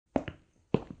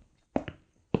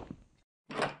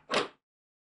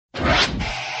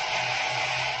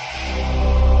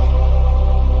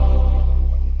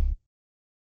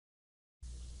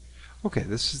Okay,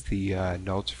 this is the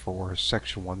notes for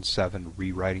section 1.7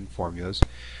 rewriting formulas.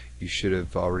 You should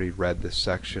have already read this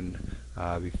section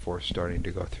before starting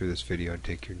to go through this video and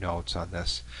take your notes on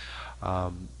this.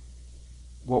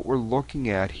 What we're looking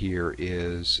at here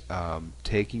is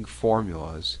taking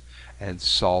formulas and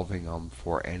solving them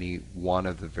for any one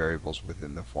of the variables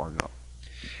within the formula.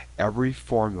 Every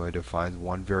formula defines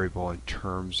one variable in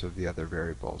terms of the other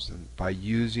variables, and by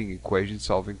using equation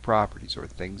solving properties, or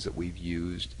things that we've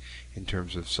used in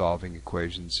terms of solving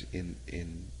equations in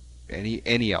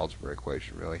any algebra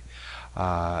equation really,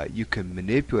 you can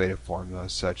manipulate a formula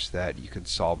such that you can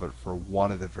solve it for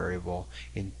one of the variable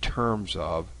in terms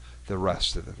of the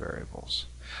rest of the variables.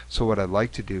 So what I'd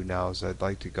like to do now is I'd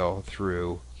like to go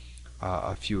through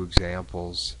a few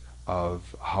examples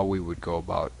of how we would go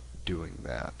about doing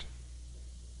that.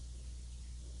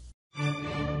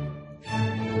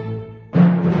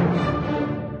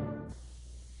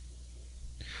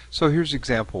 So here's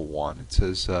example 1. It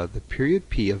says the period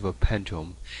P of a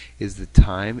pendulum is the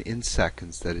time in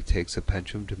seconds that it takes a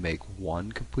pendulum to make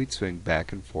one complete swing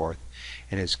back and forth,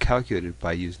 and is calculated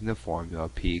by using the formula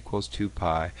P equals 2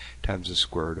 pi times the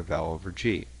square root of L over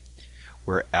G,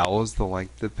 where L is the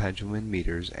length of the pendulum in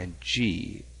meters and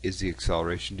G is the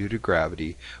acceleration due to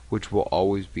gravity, which will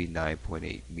always be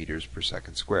 9.8 meters per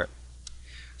second squared.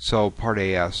 So part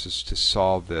A asks us to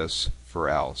solve this for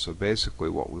L. So basically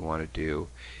what we want to do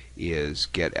is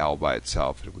get L by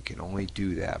itself, and we can only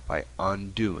do that by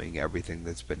undoing everything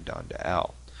that's been done to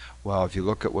L. Well, if you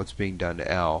look at what's being done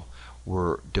to L,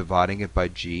 we're dividing it by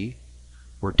G,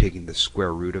 we're taking the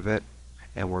square root of it,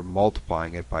 and we're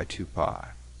multiplying it by 2 pi.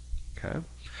 Okay?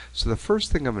 So the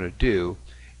first thing I'm going to do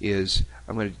is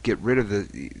I'm going to get rid of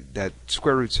that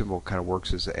square root symbol. Kind of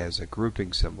works as a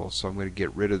grouping symbol, so I'm going to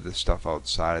get rid of the stuff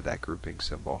outside of that grouping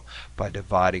symbol by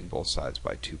dividing both sides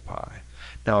by 2 pi.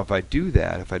 Now if I do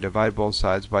that, if I divide both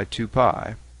sides by 2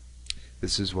 pi,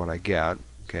 this is what I get,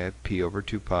 okay, P over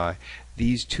 2 pi.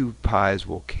 These 2 pi's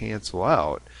will cancel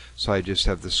out, so I just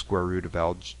have the square root of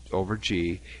L over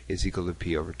G is equal to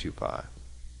P over 2 pi.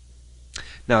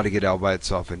 Now to get L by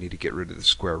itself, I need to get rid of the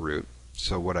square root.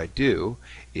 So what I do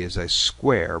is I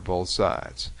square both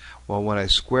sides. Well, when I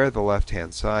square the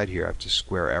left-hand side here, I have to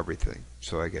square everything.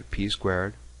 So I get P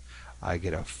squared, I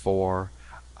get a 4,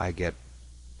 I get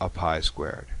a pi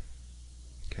squared.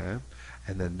 Okay?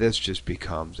 And then this just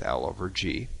becomes L over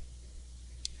G.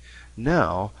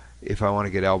 Now, if I want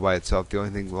to get L by itself, the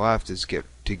only thing left is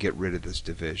to get rid of this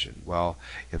division. Well,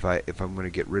 if I'm going to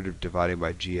get rid of dividing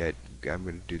by G, I'm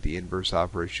going to do the inverse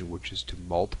operation, which is to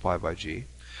multiply by G.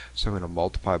 So I'm going to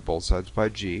multiply both sides by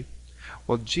G.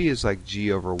 Well, G is like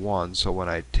G over 1, so when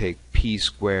I take P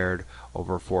squared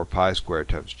over 4 pi squared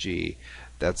times G,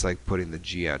 that's like putting the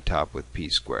G on top with P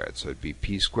squared. So it'd be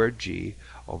P squared G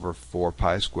over 4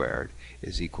 pi squared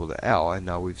is equal to L, and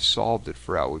now we've solved it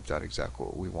for L. We've done exactly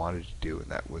what we wanted to do,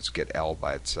 and that was get L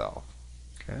by itself.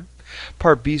 Okay?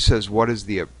 Part B says, what is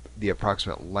the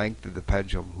approximate length of the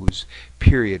pendulum whose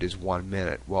period is 1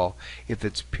 minute? Well, if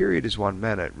its period is 1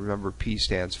 minute, remember P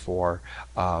stands for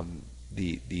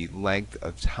the length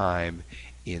of time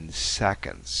in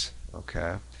seconds.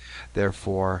 Okay,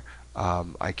 therefore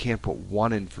I can't put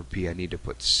 1 in for P. I need to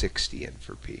put 60 in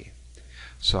for P.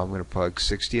 So I'm going to plug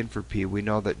 60 in for P. We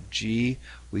know that G,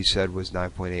 we said, was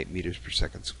 9.8 meters per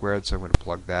second squared, so I'm going to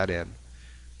plug that in.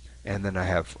 And then I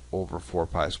have over 4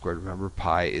 pi squared. Remember,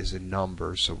 pi is a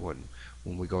number, so when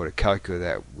we go to calculate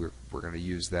that, we're going to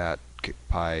use that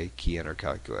pi key in our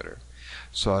calculator.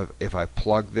 So if I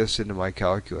plug this into my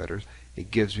calculator,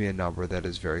 it gives me a number that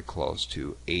is very close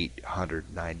to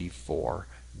 894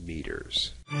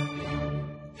 meters.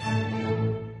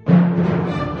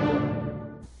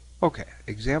 Okay,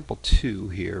 example 2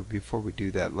 here. Before we do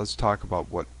that, let's talk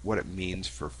about what it means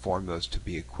for formulas to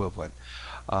be equivalent.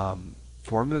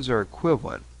 Formulas are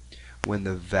equivalent when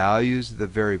the values of the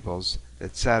variables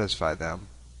that satisfy them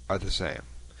are the same.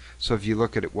 So if you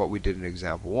look at what we did in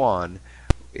example 1,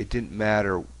 it didn't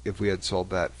matter if we had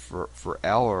solved that for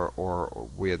L or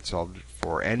we had solved it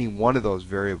for any one of those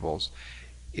variables.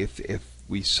 If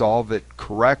we solve it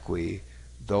correctly,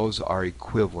 those are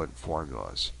equivalent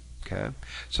formulas. Okay?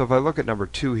 So if I look at number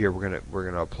 2 here, we're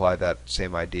going to apply that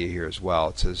same idea here as well.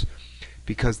 It says,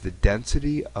 because the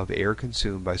density of air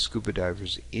consumed by scuba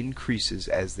divers increases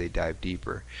as they dive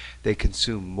deeper, they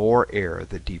consume more air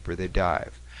the deeper they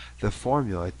dive. The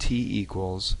formula T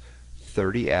equals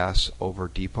 30s over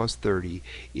D plus 30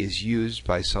 is used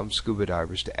by some scuba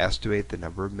divers to estimate the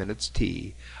number of minutes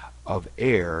T of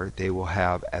air they will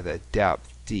have at a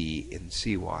depth D in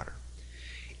seawater.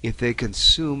 If they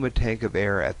consume a tank of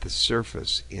air at the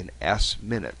surface in S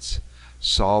minutes,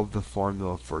 solve the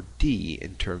formula for D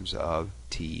in terms of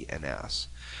T and S.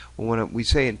 Well, when we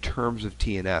say in terms of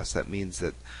T and S, that means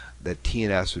that T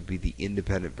and S would be the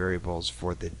independent variables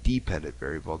for the dependent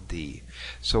variable D.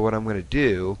 So what I'm going to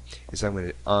do is I'm going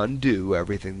to undo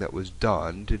everything that was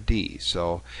done to D.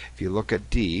 So if you look at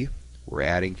D, we're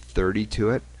adding 30 to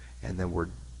it, and then we're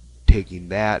taking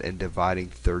that and dividing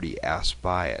 30s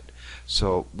by it.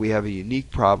 So we have a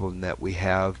unique problem that we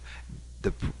have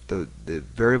the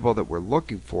variable that we're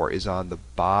looking for is on the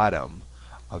bottom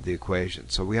of the equation.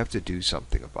 So we have to do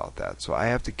something about that. So I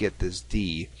have to get this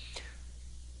D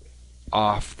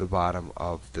off the bottom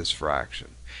of this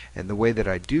fraction. And the way that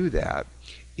I do that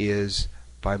is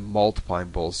by multiplying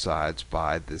both sides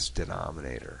by this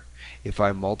denominator. If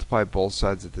I multiply both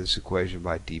sides of this equation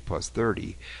by D plus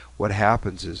 30, what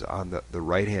happens is on the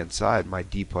right hand side my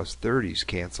D plus 30s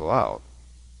cancel out.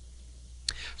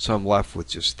 So I'm left with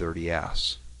just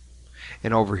 30s.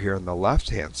 And over here on the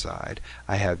left hand side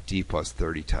I have D plus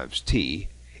 30 times T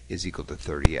is equal to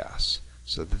 30s.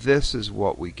 So this is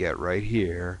what we get right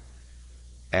here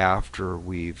after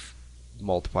we've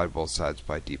multiplied both sides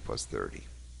by D plus 30.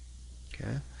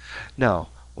 Okay? Now,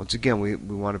 once again, we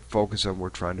want to focus on we're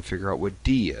trying to figure out what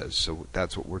D is, so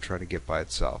that's what we're trying to get by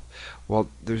itself. Well,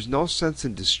 there's no sense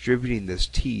in distributing this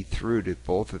T through to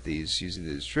both of these using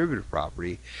the distributive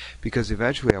property, because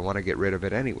eventually I want to get rid of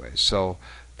it anyway. So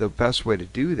the best way to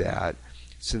do that,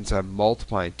 since I'm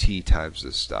multiplying T times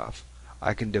this stuff,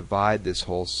 I can divide this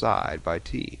whole side by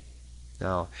T.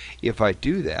 Now, if I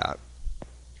do that,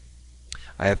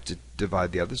 I have to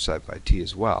divide the other side by T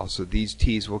as well. So these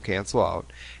T's will cancel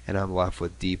out, and I'm left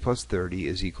with D plus 30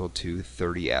 is equal to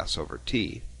 30s over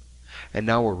T. And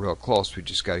now we're real close. We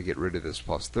just got to get rid of this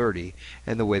plus 30,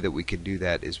 and the way that we can do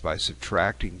that is by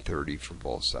subtracting 30 from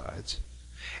both sides.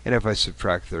 And if I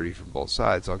subtract 30 from both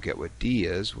sides, I'll get what D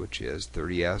is, which is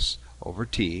 30s over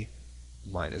T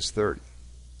minus 30.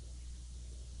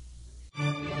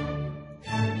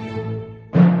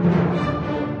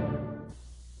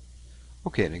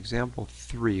 Okay, in example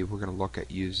 3, we're going to look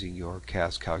at using your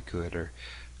CAS calculator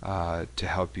to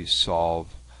help you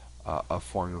solve a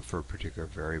formula for a particular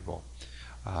variable.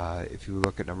 If you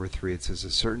look at number 3, it says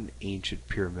a certain ancient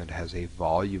pyramid has a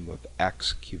volume of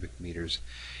x cubic meters.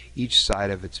 Each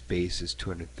side of its base is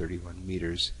 231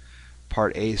 meters.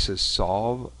 Part A says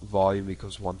solve volume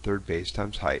equals 1/3 base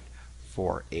times height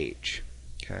for h.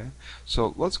 Okay,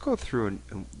 so let's go through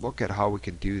and look at how we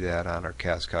can do that on our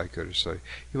CAS calculator. So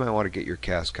you might want to get your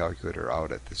CAS calculator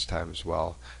out at this time as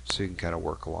well, so you can kind of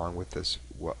work along with this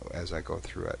as I go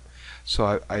through it.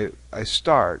 So I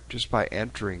start just by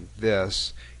entering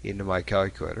this into my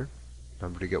calculator.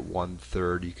 Remember, to get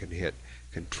 1/3 you can hit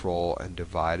Control and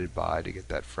divided by to get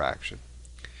that fraction.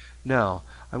 Now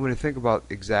I'm going to think about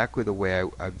exactly the way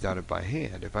I've done it by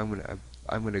hand. If I'm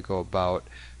going to go about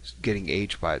getting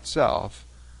h by itself,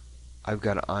 I've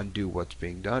got to undo what's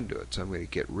being done to it. So I'm going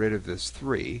to get rid of this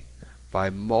 3 by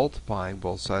multiplying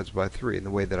both sides by 3. And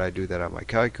the way that I do that on my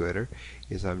calculator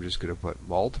is I'm just going to put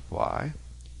multiply,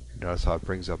 notice how it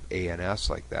brings up a and s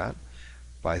like that,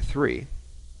 by 3,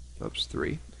 oops,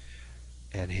 3,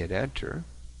 and hit enter.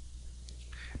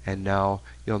 And now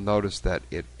you'll notice that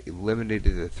it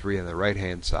eliminated the 3 on the right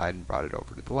hand side and brought it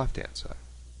over to the left hand side.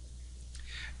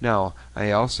 Now,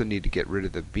 I also need to get rid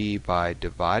of the b by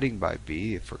dividing by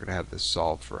b if we're going to have this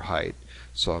solved for height.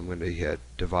 So I'm going to hit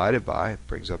divided by, it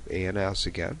brings up a and s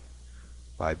again,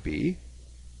 by b,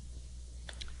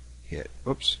 hit,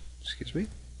 oops, excuse me,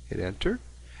 hit enter,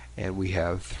 and we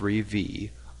have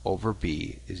 3v over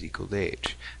b is equal to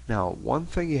h. Now, one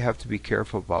thing you have to be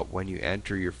careful about when you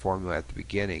enter your formula at the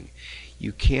beginning,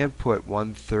 you can't put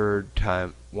 1/3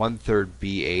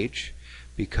 bh,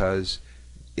 because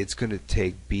it's going to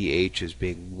take bh as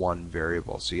being one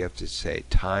variable. So you have to say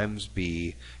times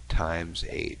b times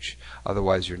h.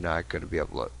 Otherwise you're not going to be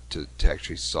able to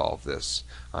actually solve this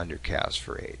on your CAS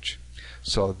for h.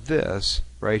 So this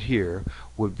right here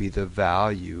would be the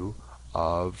value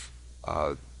of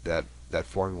that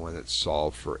formula that's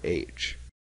solved for h.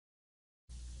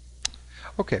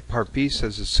 Okay, part B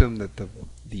says assume that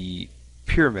the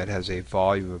pyramid has a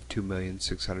volume of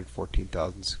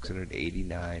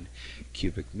 2,614,689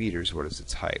 cubic meters. What is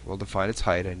its height? Well, to find its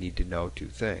height, I need to know two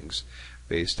things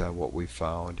based on what we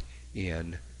found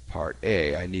in part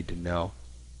A. I need to know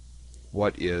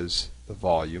what is the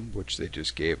volume, which they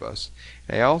just gave us.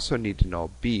 And I also need to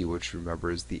know B, which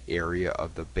remember is the area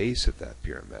of the base of that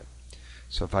pyramid.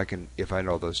 So if I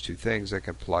know those two things, I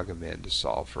can plug them in to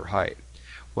solve for height.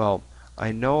 Well,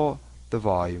 I know the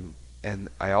volume, and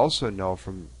I also know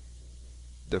from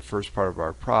the first part of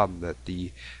our problem that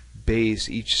the base,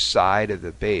 each side of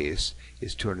the base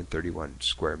is 231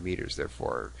 square meters.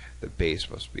 Therefore, the base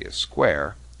must be a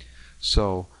square.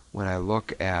 So when I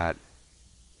look at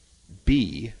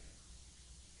B,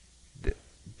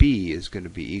 B is going to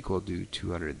be equal to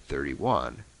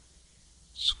 231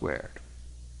 squared.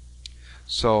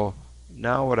 So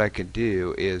now what I can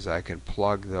do is I can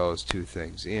plug those two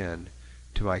things in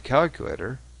to my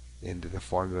calculator into the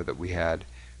formula that we had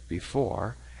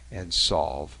before and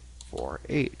solve for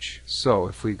h. So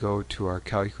if we go to our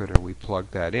calculator and we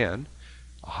plug that in,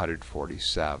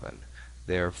 147.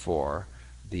 Therefore,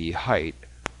 the height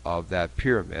of that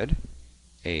pyramid,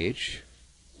 h,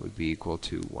 would be equal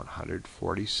to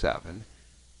 147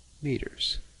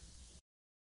 meters.